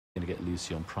Going to get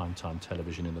Lucie on primetime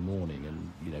television in the morning, and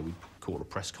you know, we'd call a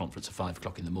press conference at 5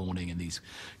 o'clock in the morning, and these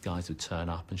guys would turn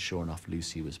up, and sure enough,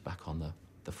 Lucie was back on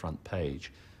the front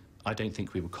page. I don't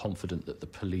think we were confident that the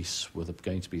police were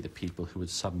going to be the people who would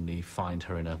suddenly find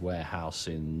her in a warehouse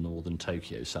in northern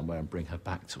Tokyo somewhere and bring her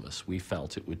back to us. We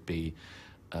felt it would be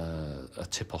a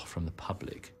tip-off from the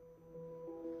public.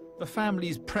 The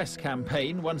family's press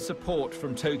campaign won support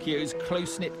from Tokyo's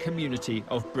close-knit community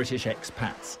of British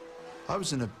expats. I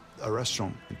was in a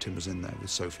restaurant, and Tim was in there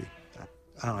with Sophie.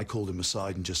 And I called him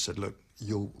aside and just said, look,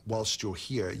 whilst you're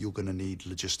here, you're going to need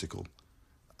logistical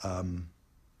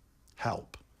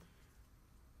help.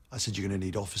 I said, you're going to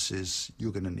need offices,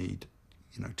 you're going to need,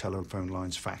 you know, telephone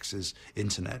lines, faxes,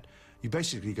 internet. You're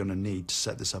basically going to need to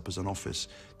set this up as an office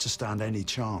to stand any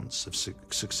chance of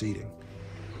succeeding.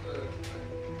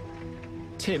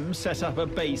 Tim set up a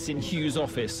base in Hugh's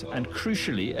office and,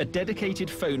 crucially, a dedicated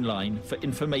phone line for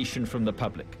information from the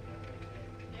public.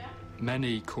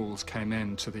 Many calls came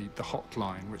in to the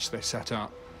hotline, which they set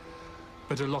up,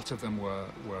 but a lot of them were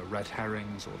red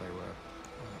herrings, or they were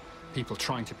people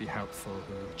trying to be helpful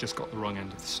who just got the wrong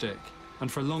end of the stick.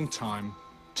 And for a long time,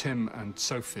 Tim and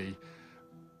Sophie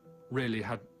really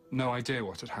had no idea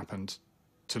what had happened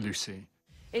to Lucie.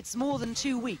 It's more than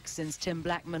 2 weeks since Tim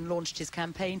Blackman launched his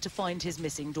campaign to find his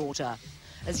missing daughter.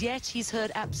 As yet, he's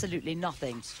heard absolutely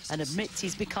nothing and admits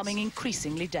he's becoming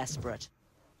increasingly desperate.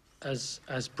 As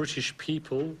British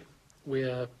people, we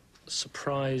are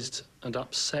surprised and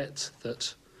upset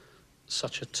that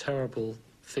such a terrible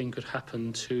thing could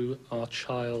happen to our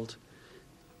child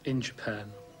in Japan.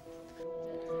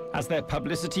 As their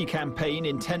publicity campaign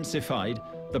intensified,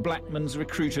 the Blackmans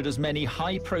recruited as many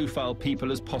high-profile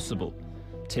people as possible.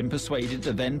 Tim persuaded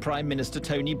the then Prime Minister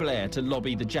Tony Blair to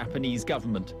lobby the Japanese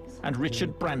government, and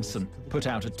Richard Branson put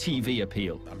out a TV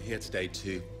appeal. I'm here today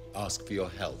to ask for your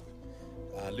help.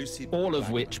 All of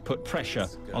which put pressure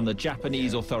on the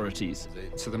Japanese authorities.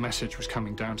 So the message was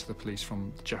coming down to the police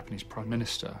from the Japanese Prime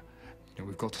Minister, you know,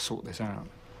 we've got to sort this out.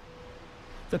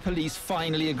 The police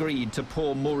finally agreed to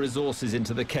pour more resources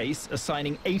into the case,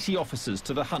 assigning 80 officers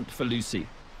to the hunt for Lucie.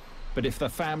 But if the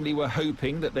family were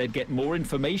hoping that they'd get more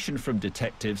information from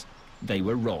detectives, they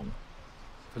were wrong.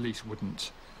 Police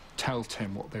wouldn't tell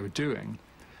Tim what they were doing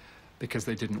because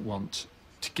they didn't want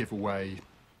to give away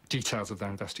details of their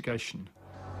investigation.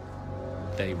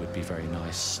 They would be very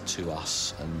nice to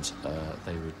us, and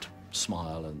they would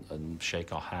smile and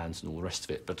shake our hands and all the rest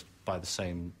of it, but by the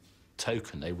same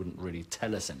token, they wouldn't really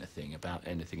tell us anything about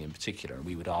anything in particular, and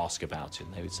we would ask about it,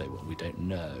 and they would say, well, we don't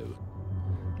know.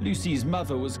 Lucie's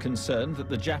mother was concerned that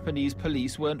the Japanese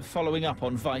police weren't following up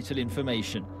on vital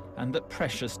information and that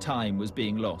precious time was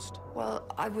being lost. Well,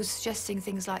 I was suggesting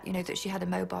things like, you know, that she had a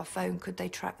mobile phone. Could they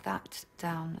track that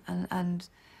down? And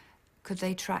could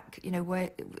they track, you know,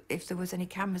 where, if there was any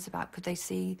cameras about, could they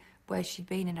see where she'd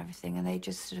been and everything? And they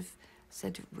just sort of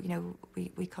said, you know,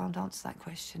 we can't answer that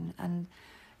question. And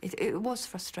it was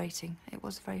frustrating. It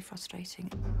was very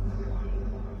frustrating.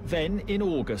 Then, in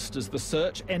August, as the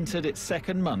search entered its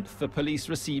second month, the police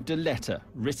received a letter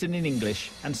written in English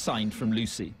and signed from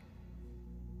Lucie.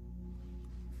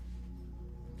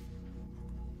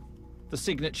 The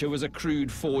signature was a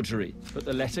crude forgery, but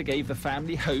the letter gave the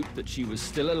family hope that she was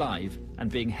still alive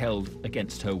and being held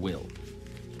against her will.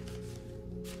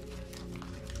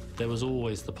 There was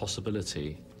always the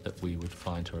possibility that we would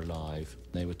find her alive.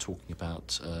 They were talking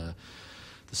about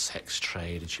the sex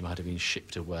trade, and she might have been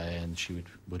shipped away, and she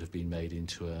would have been made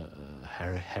into a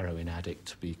heroin addict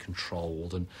to be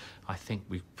controlled. And I think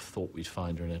we thought we'd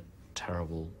find her in a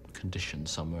terrible condition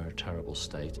somewhere, a terrible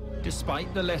state.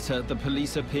 Despite the letter, the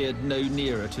police appeared no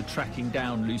nearer to tracking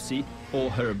down Lucie or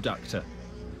her abductor.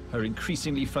 Her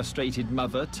increasingly frustrated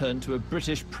mother turned to a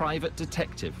British private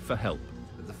detective for help.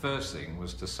 The first thing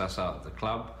was to suss out the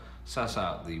club, suss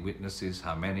out the witnesses,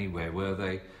 how many, where were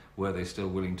they still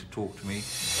willing to talk to me.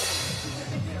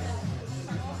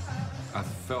 I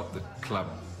felt the club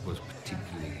was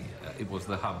particularly, it was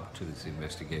the hub to this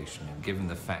investigation, and given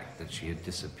the fact that she had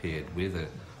disappeared with a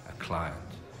client,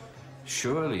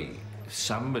 surely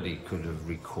somebody could have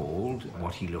recalled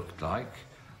what he looked like.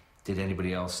 Did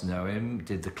anybody else know him?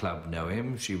 Did the club know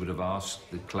him? She would have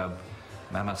asked the club,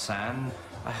 Mama-san.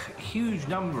 A huge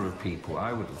number of people,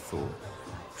 I would have thought,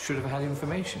 should have had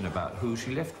information about who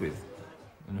she left with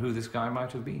and who this guy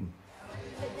might have been.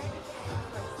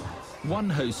 One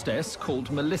hostess, called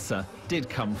Melissa, did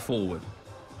come forward.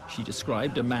 She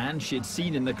described a man she had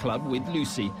seen in the club with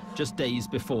Lucie just days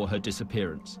before her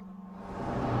disappearance.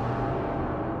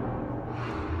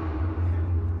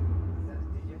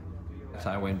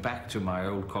 I went back to my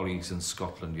old colleagues in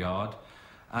Scotland Yard,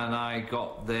 and I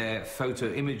got their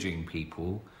photo imaging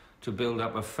people to build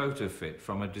up a photo fit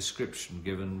from a description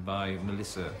given by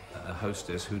Melissa, a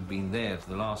hostess who'd been there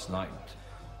the last night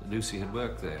Lucie had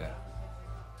worked there.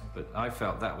 But I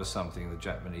felt that was something the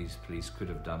Japanese police could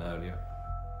have done earlier.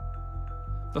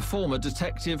 The former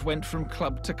detective went from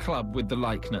club to club with the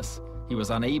likeness. He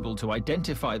was unable to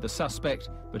identify the suspect,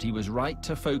 but he was right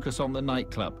to focus on the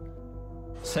nightclub.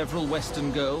 Several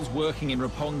Western girls working in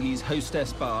Roppongi's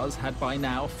Hostess bars had by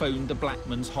now phoned the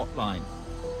Blackmans' hotline.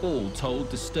 All told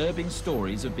disturbing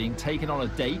stories of being taken on a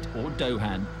date or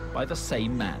dohan by the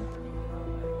same man.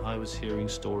 I was hearing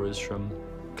stories from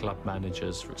club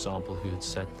managers, for example, who had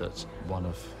said that one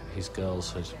of his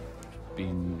girls had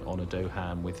been on a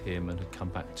dohan with him and had come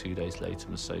back 2 days later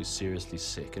and was so seriously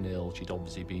sick and ill. She'd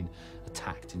obviously been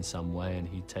attacked in some way, and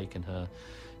he'd taken her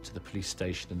to the police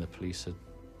station, and the police had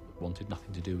wanted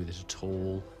nothing to do with it at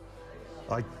all.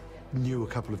 I knew a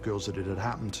couple of girls that it had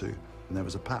happened to, and there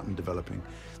was a pattern developing.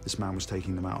 This man was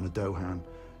taking them out on a dohan,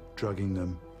 drugging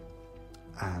them,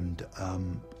 and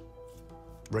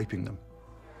raping them.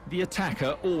 The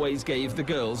attacker always gave the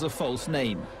girls a false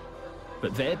name,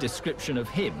 but their description of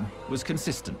him was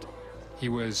consistent. He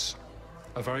was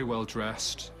a very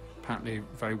well-dressed, apparently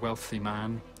very wealthy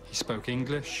man. He spoke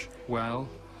English well.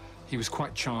 He was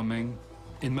quite charming.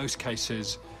 In most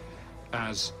cases,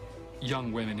 as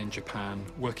young women in Japan,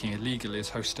 working illegally as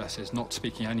hostesses, not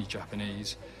speaking any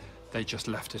Japanese, they just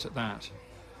left it at that,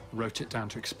 wrote it down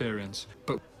to experience.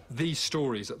 But these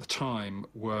stories at the time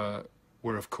were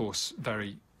of course,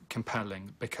 very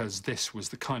compelling, because this was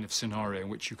the kind of scenario in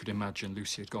which you could imagine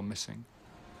Lucie had gone missing.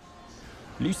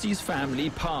 Lucie's family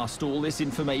passed all this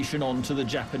information on to the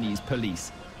Japanese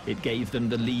police. It gave them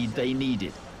the lead they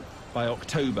needed. By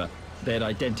October, they'd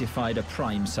identified a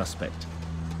prime suspect.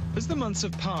 As the months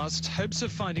have passed, hopes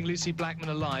of finding Lucie Blackman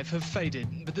alive have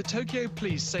faded, but the Tokyo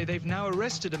police say they've now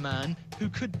arrested a man who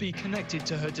could be connected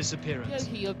to her disappearance.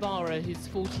 Yoji Obara, who's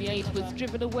 48, was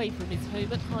driven away from his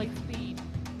home at high speed.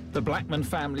 The Blackman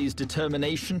family's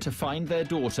determination to find their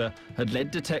daughter had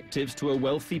led detectives to a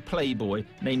wealthy playboy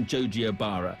named Yoji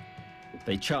Obara.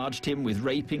 They charged him with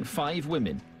raping 5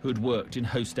 women who had worked in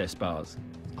hostess bars.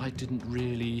 I didn't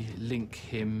really link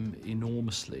him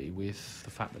enormously with the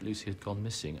fact that Lucie had gone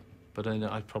missing, but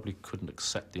I probably couldn't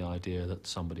accept the idea that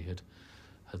somebody had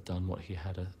done what he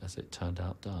had, as it turned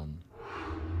out, done.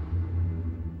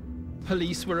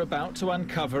 Police were about to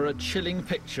uncover a chilling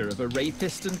picture of a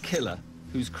rapist and killer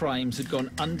whose crimes had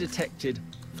gone undetected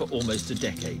for almost a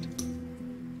decade.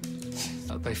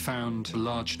 They found a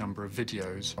large number of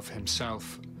videos of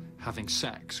himself having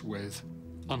sex with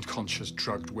unconscious,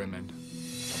 drugged women.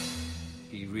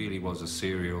 He really was a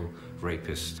serial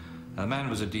rapist. The man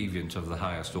was a deviant of the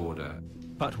highest order.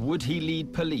 But would he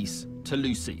lead police to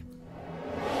Lucie?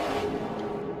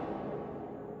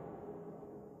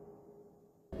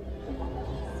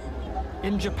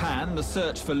 In Japan, the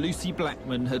search for Lucie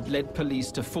Blackman had led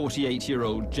police to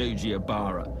 48-year-old Yoji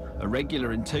Obara. A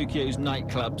regular in Tokyo's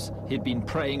nightclubs, he'd been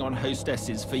preying on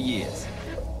hostesses for years.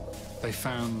 They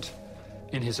found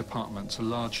in his apartment a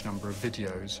large number of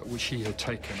videos which he had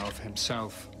taken of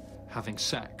himself having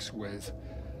sex with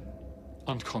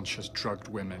unconscious, drugged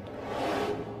women.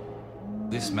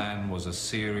 This man was a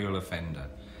serial offender.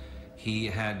 He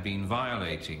had been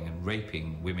violating and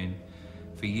raping women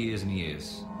for years and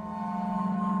years.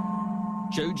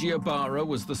 Yoji Obara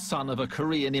was the son of a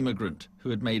Korean immigrant who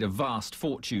had made a vast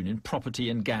fortune in property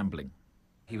and gambling.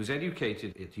 He was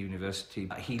educated at university.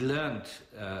 He learned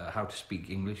how to speak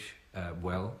English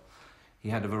well. He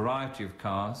had a variety of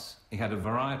cars. He had a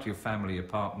variety of family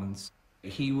apartments.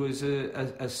 He was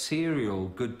a serial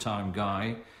good-time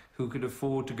guy who could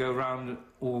afford to go around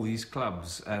all these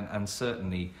clubs and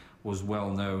certainly was well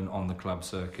known on the club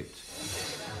circuit.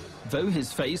 Though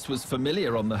his face was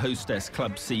familiar on the hostess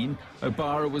club scene,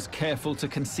 Obara was careful to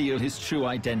conceal his true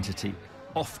identity,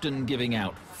 often giving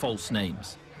out false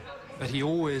names. But he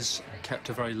always kept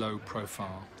a very low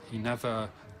profile. He never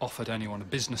offered anyone a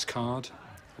business card,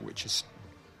 which is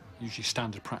usually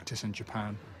standard practice in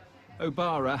Japan.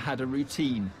 Obara had a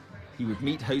routine. He would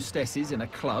meet hostesses in a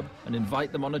club and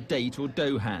invite them on a date or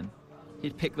dohan.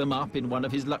 He'd pick them up in one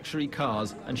of his luxury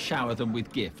cars and shower them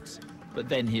with gifts. But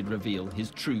then he'd reveal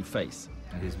his true face.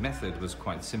 His method was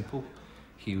quite simple.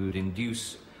 He would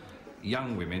induce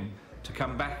young women to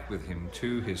come back with him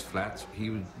to his flat. He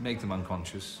would make them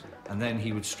unconscious, and then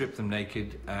he would strip them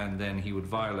naked, and then he would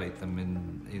violate them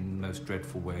in most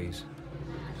dreadful ways.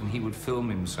 And he would film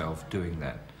himself doing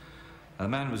that. The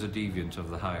man was a deviant of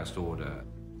the highest order.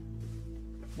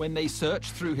 When they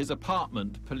searched through his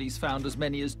apartment, police found as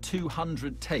many as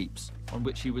 200 tapes on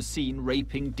which he was seen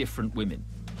raping different women.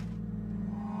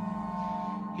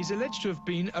 He's alleged to have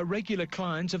been a regular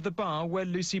client of the bar where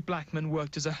Lucie Blackman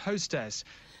worked as a hostess.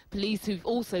 Police, who've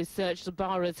also searched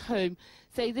Ibarra's home,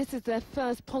 say this is their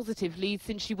first positive lead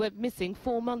since she went missing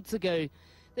 4 months ago.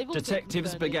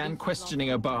 Detectives began questioning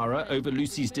Ibarra over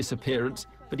Lucie's disappearance,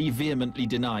 but he vehemently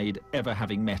denied ever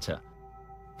having met her.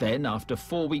 Then, after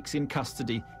 4 weeks in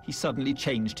custody, he suddenly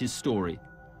changed his story.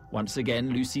 Once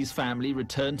again, Lucie's family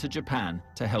returned to Japan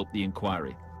to help the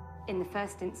inquiry. In the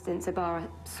first instance, Ibarra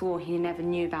swore he never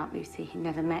knew about Lucie, he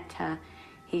never met her.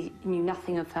 He knew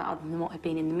nothing of her other than what had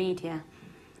been in the media.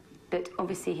 But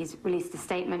obviously he's released a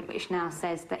statement which now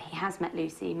says that he has met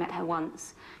Lucie, met her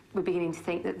once. We're beginning to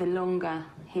think that the longer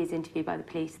he is interviewed by the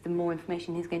police, the more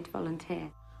information he's going to volunteer.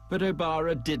 But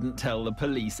Ibarra didn't tell the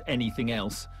police anything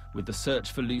else. With the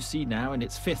search for Lucie now in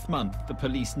its 5th month, the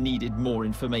police needed more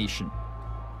information.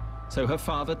 So her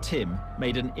father, Tim,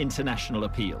 made an international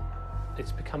appeal.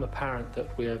 It's become apparent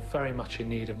that we are very much in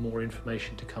need of more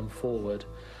information to come forward.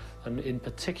 And in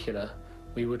particular,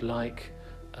 we would like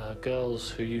girls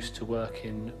who used to work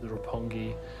in the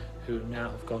Roppongi, who now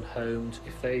have gone home,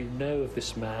 if they know of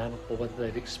this man or whether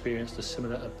they've experienced a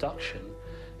similar abduction,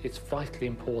 it's vitally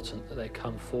important that they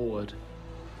come forward.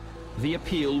 The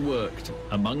appeal worked.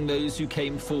 Among those who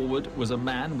came forward was a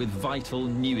man with vital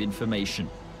new information.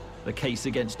 The case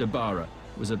against Ibarra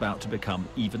was about to become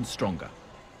even stronger.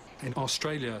 In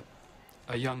Australia,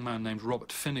 a young man named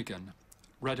Robert Finnegan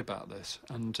read about this,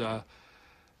 and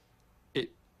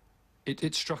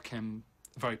it struck him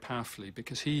very powerfully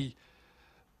because he,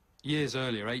 8 years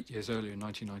earlier in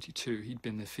 1992, he'd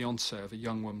been the fiancé of a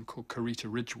young woman called Carita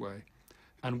Ridgway.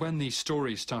 And when these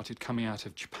stories started coming out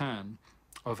of Japan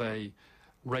of a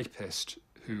rapist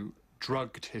who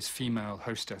drugged his female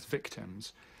hostess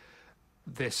victims,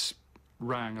 this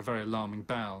rang a very alarming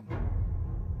bell.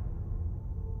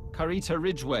 Carita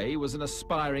Ridgway was an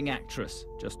aspiring actress.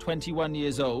 Just 21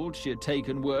 years old, she had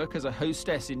taken work as a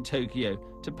hostess in Tokyo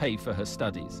to pay for her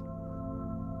studies.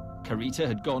 Carita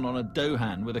had gone on a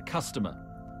dohan with a customer.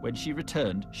 When she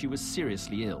returned, she was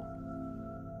seriously ill.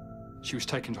 She was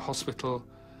taken to hospital,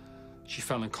 she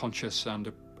fell unconscious, and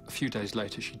a few days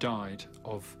later she died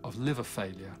of liver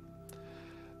failure.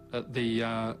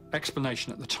 The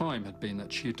explanation at the time had been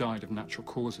that she had died of natural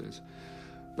causes,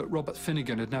 but Robert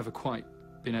Finnegan had never quite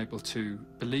been able to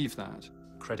believe that.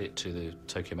 Credit to the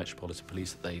Tokyo Metropolitan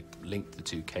Police that they linked the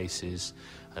two cases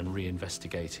and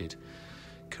re-investigated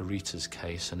Carita's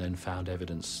case and then found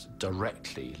evidence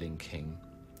directly linking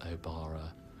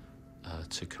Ibarra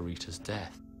to Carita's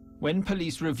death. When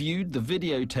police reviewed the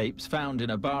videotapes found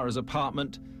in Ibarra's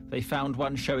apartment, they found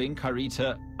one showing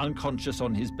Carita unconscious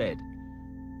on his bed.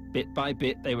 Bit by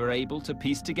bit, they were able to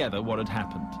piece together what had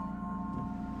happened.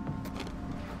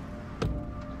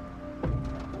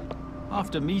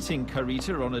 After meeting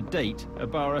Carita on a date,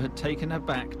 Ibarra had taken her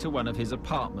back to one of his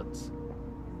apartments.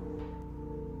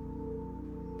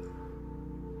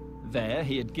 There,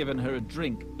 he had given her a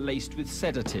drink laced with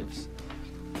sedatives.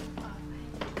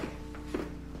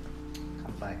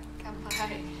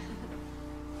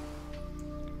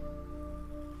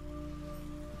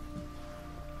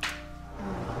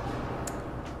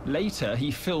 Later,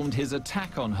 he filmed his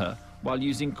attack on her while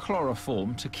using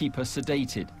chloroform to keep her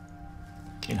sedated.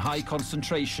 In high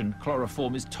concentration,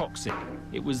 chloroform is toxic.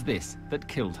 It was this that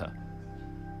killed her.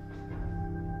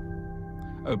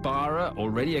 Ibarra,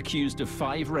 already accused of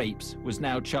 5 rapes, was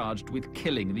now charged with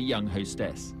killing the young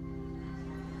hostess.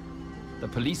 The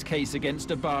police case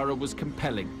against Ibarra was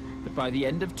compelling, but by the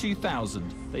end of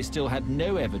 2000, they still had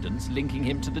no evidence linking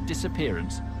him to the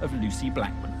disappearance of Lucie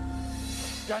Blackman.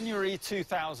 January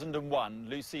 2001,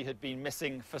 Lucie had been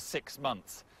missing for 6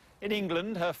 months. In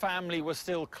England, her family was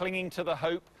still clinging to the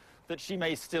hope that she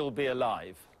may still be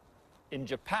alive. In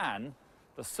Japan,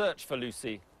 the search for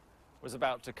Lucie was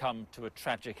about to come to a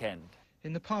tragic end.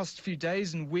 In the past few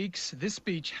days and weeks, this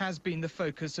beach has been the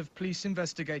focus of police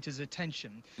investigators'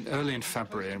 attention. Early in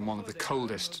February, in one of the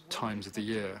coldest times of the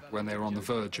year, when they were on the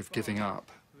verge of giving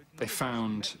up, they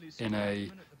found in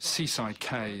a seaside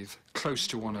cave close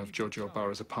to one of Giorgio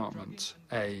Ibarra's apartments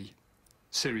a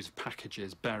series of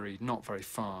packages buried not very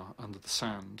far under the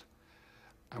sand.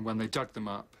 And when they dug them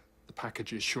up, the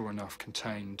packages, sure enough,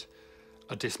 contained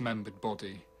a dismembered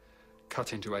body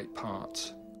cut into 8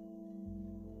 parts.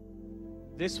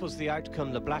 This was the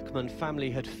outcome the Blackman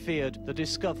family had feared, the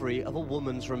discovery of a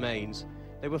woman's remains.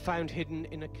 They were found hidden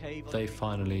in a cave. They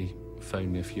finally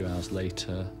phoned me a few hours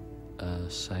later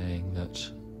saying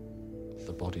that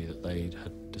the body that they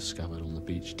had discovered on the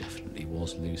beach definitely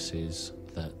was Lucie's,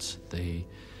 that the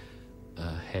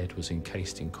head was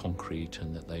encased in concrete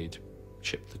and that they'd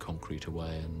chipped the concrete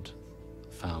away and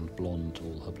found blonde,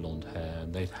 all her blonde hair,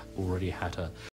 and they'd already had her